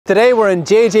Today we're in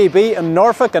JJB in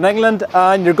Norfolk in England,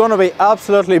 and you're going to be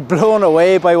absolutely blown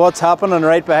away by what's happening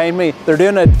right behind me. They're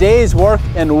doing a day's work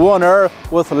in 1 hour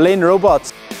with lean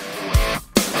robots.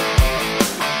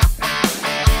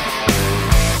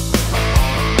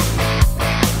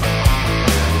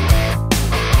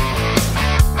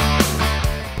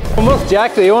 I'm with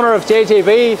Jack, the owner of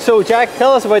JJB. So Jack,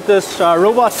 tell us about this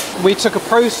robot. We took a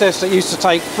process that used to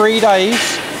take 3 days,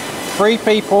 3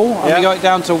 people, and we got it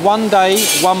down to 1 day,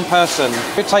 1 person.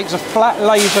 It takes a flat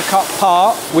laser cut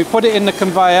part, we put it in the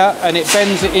conveyor and it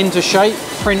bends it into shape,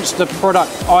 prints the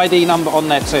product ID number on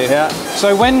there too.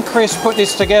 So when Chris put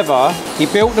this together, he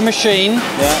built the machine,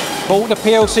 bought the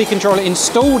PLC controller,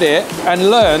 installed it and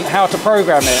learned how to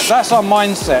program it. That's our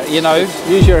mindset, you know.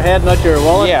 Use your head, not your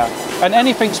wallet. Yeah, and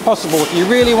anything's possible if you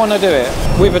really want to do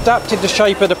it. We've adapted the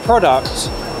shape of the product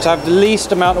to have the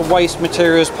least amount of waste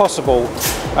material as possible.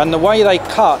 And the way they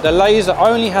cut, the laser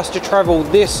only has to travel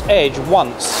this edge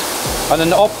once, and then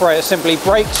the operator simply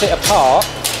breaks it apart.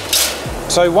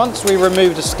 So once we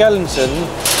remove the skeleton,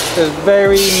 there's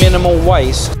very minimal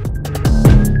waste.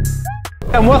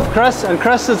 I'm with Chris, and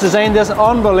Chris has designed this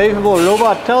unbelievable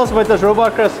robot. Tell us about this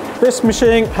robot, Chris. This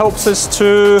machine helps us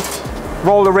to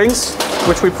roll the rings,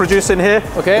 which we produce in here.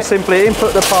 Okay. We simply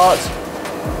input the parts,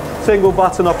 single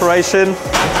button operation.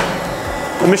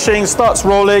 The machine starts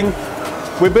rolling.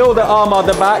 We build the arm at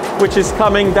the back, which is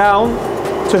coming down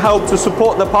to help to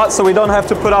support the parts, so we don't have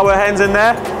to put our hands in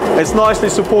there. It's nicely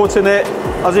supporting it,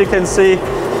 as you can see.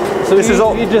 So this is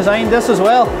all you designed this as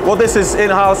well? Well, this is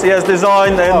in-house, yes,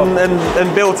 designed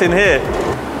and built in here.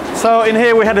 So in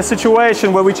here we had a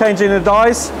situation where we're changing the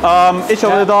dies. Each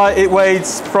of the die, it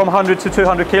weighs from 100 to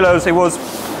 200 kilos. It was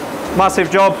massive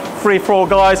job, 3-4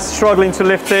 guys struggling to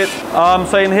lift it.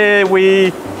 So in here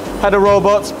we had a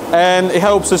robot, and it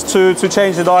helps us to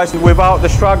change the dies without the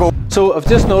struggle. So I've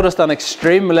just noticed an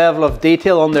extreme level of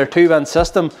detail on their 2-bin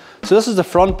system. So this is the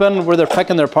front bin where they're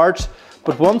picking their parts,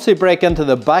 but once they break into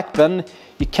the back bin,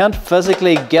 you can't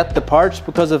physically get the parts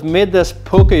because they've made this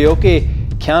Poka-yoke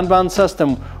kanban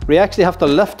system where you actually have to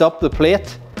lift up the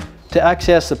plate to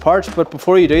access the parts, but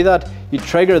before you do that, you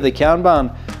trigger the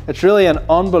kanban. It's really an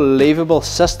unbelievable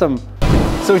system.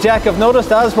 So Jack, I've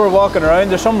noticed as we're walking around,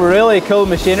 there's some really cool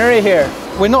machinery here.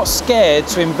 We're not scared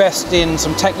to invest in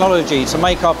some technology to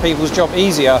make our people's job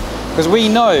easier, because we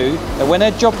know that when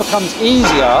their job becomes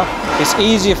easier, it's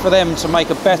easier for them to make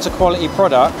a better quality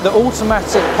product. The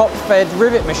automatic pop-fed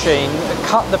rivet machine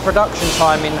cut the production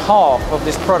time in half of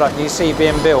this product you see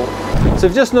being built. So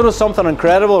I've just noticed something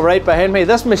incredible right behind me.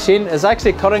 This machine is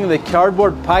actually cutting the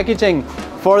cardboard packaging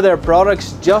for their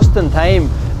products just in time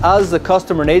as the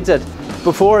customer needs it.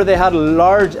 Before they had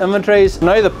large inventories,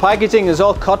 now the packaging is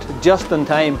all cut just in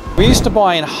time. We used to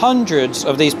buy in hundreds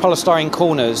of these polystyrene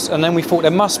corners, and then we thought there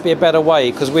must be a better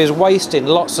way because we was wasting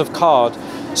lots of card.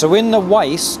 So in the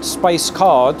waste space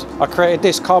card, I created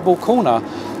this cardboard corner.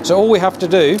 So all we have to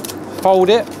do,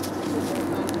 fold it,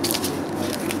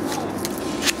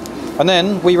 and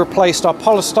then we replaced our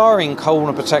polystyrene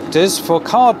corner protectors for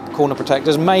card corner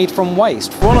protectors made from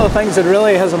waste. One of the things that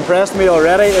really has impressed me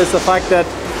already is the fact that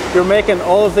you're making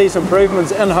all of these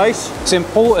improvements in-house. It's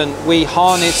important we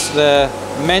harness the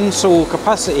mental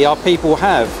capacity our people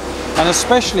have, and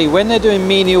especially when they're doing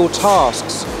menial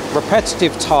tasks,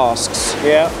 repetitive tasks.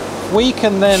 We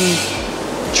can then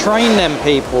train them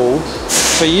people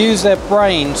to use their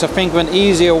brain to think of an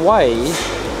easier way.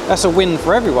 That's a win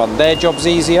for everyone. Their job's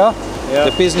easier,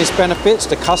 the business benefits,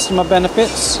 the customer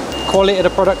benefits, quality of the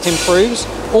product improves,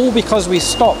 all because we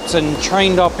stopped and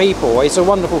trained our people. It's a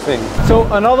wonderful thing. So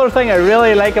another thing I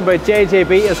really like about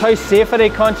JJB is how safety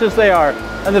conscious they are,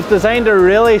 and they've designed a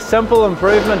really simple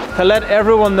improvement to let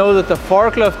everyone know that the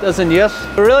forklift is in use.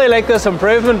 I really like this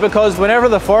improvement because whenever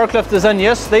the forklift is in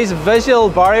use, these visual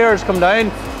barriers come down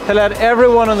to let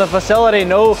everyone in the facility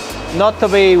know not to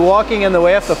be walking in the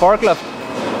way of the forklift.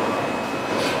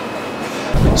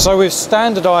 So we've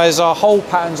standardised our hole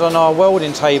patterns on our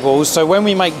welding tables, so when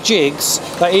we make jigs,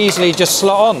 they easily just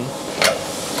slot on.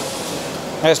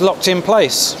 And it's locked in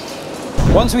place.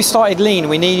 Once we started lean,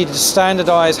 we needed to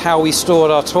standardise how we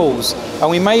stored our tools, and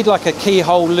we made like a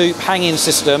keyhole loop hanging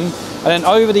system, and then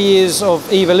over the years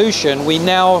of evolution, we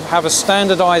now have a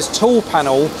standardised tool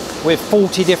panel with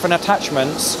 40 different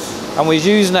attachments, and we're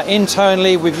using that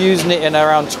internally. We're using it in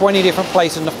around 20 different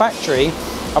places in the factory.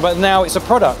 But now it's a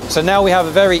product. So now we have a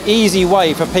very easy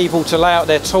way for people to lay out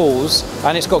their tools,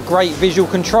 and it's got great visual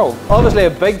control. Obviously a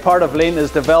big part of lean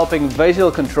is developing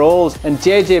visual controls, and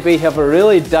JJB have a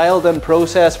really dialed in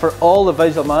process for all the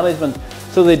visual management.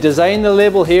 So they design the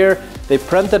label here, they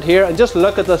print it here, and just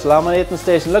look at this laminating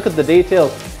station, look at the detail.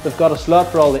 They've got a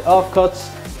slot for all the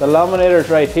offcuts, The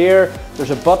laminator's right here. There's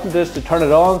a button just to turn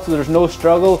it on, so there's no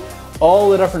struggle.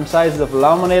 All the different sizes of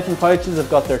laminating pouches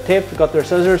have got their tape, they've got their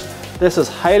scissors. This is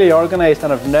highly organised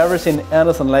and I've never seen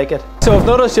anything like it. So I've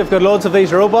noticed you've got loads of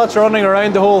these robots running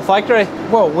around the whole factory.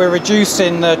 Well, we're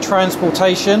reducing the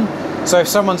transportation. So if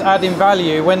someone's adding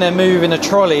value, when they're moving a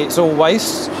trolley, it's all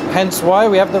waste. Hence why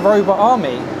we have the robot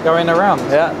army going around.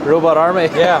 Yeah, robot army.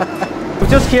 Yeah. We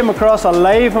just came across a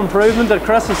live improvement that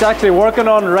Chris is actually working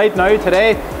on right now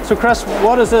today. So Chris,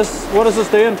 what is this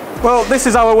doing? Well, this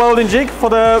is our welding jig for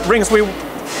the rings we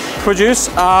produce.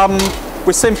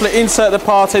 We simply insert the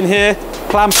part in here,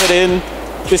 clamp it in.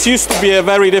 This used to be a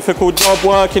very difficult job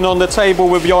working on the table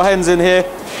with your hands in here.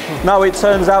 Now it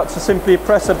turns out to simply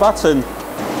press a button.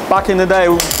 Back in the day,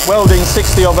 welding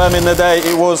 60 of them in a day,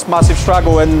 it was massive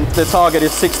struggle, and the target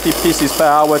is 60 pieces per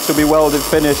hour to be welded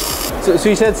finished. So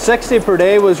you said 60 per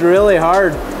day was really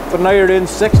hard, but now you're doing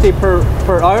 60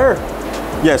 per hour?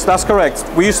 Yes, that's correct.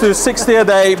 We used to do 60 a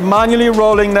day, manually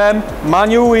rolling them,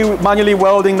 manually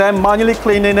welding them, manually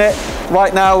cleaning it.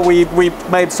 Right now we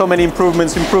made so many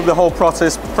improvements, improved the whole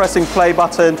process, pressing play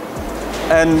button,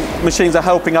 and machines are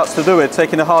helping us to do it,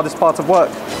 taking the hardest part of work.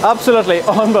 Absolutely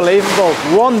unbelievable.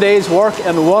 1 day's work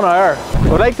in 1 hour.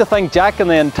 I'd like to thank Jack and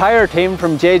the entire team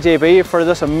from JJB for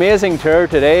this amazing tour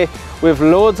today. We have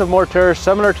loads of more tours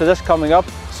similar to this coming up,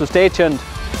 so stay tuned.